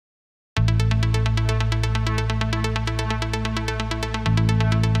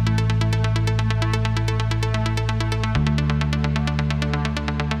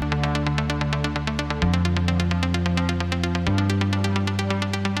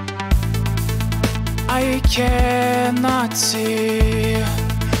I cannot see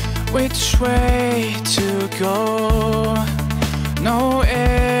which way to go. No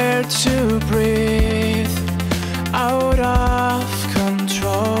air to breathe, out of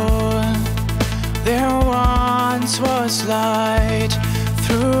control. There once was light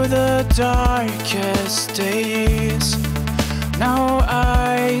through the darkest days. Now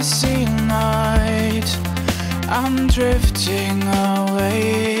I see night, I'm drifting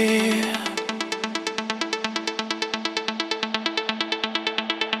away.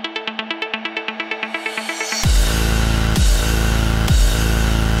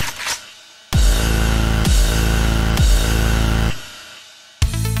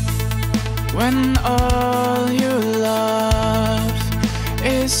 When all you love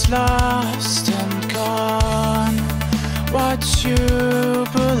is lost and gone, what you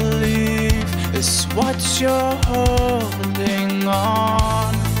believe is what you're holding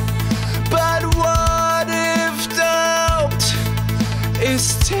on. But what if doubt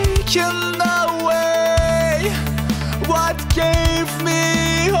is taken away? What gave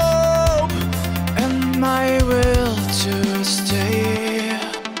me hope and my will to stay?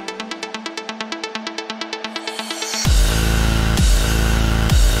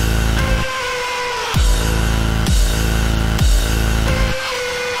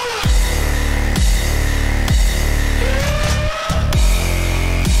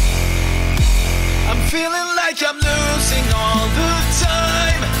 Feeling like I'm losing all the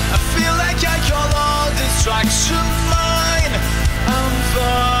time. I feel like I call all distraction mine. I'm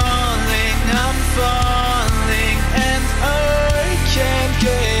falling, and I can't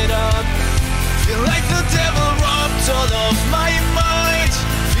get up. Feel like the devil robbed all of my might.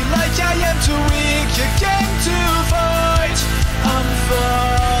 Feel like I am too weak again to fight. I'm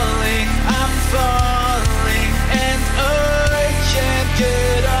falling, and I can't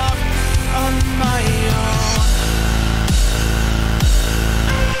get up on my own.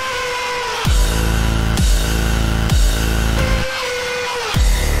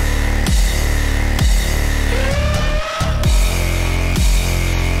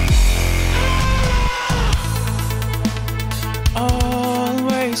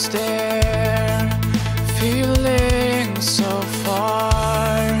 Always there, feeling so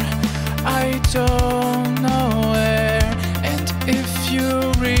far. I don't know where and if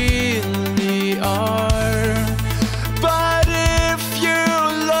you really are. But if you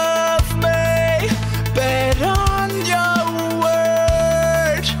love me, bet on your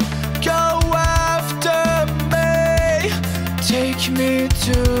word. Go after me, take me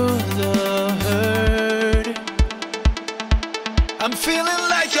to the herd. I'm feeling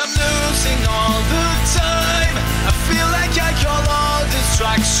like I'm losing all the time. I feel like I call all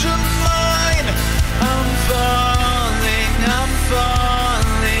distraction mine. I'm falling,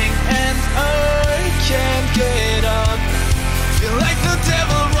 and I can't get up. Feel like the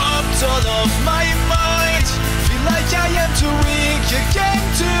devil robbed all of my might. Feel like I am too weak again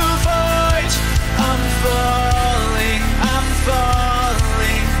to fight. I'm falling,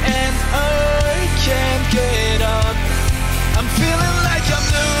 and I can't get up. I'm feeling like I'm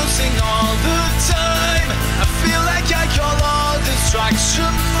losing all the time. I feel like I call all distraction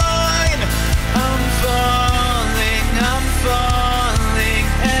mine. I'm falling,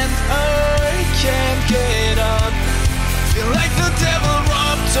 and I can't get up. Feel like the devil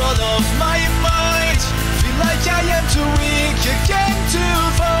robbed all of my might. Feel like I am too weak again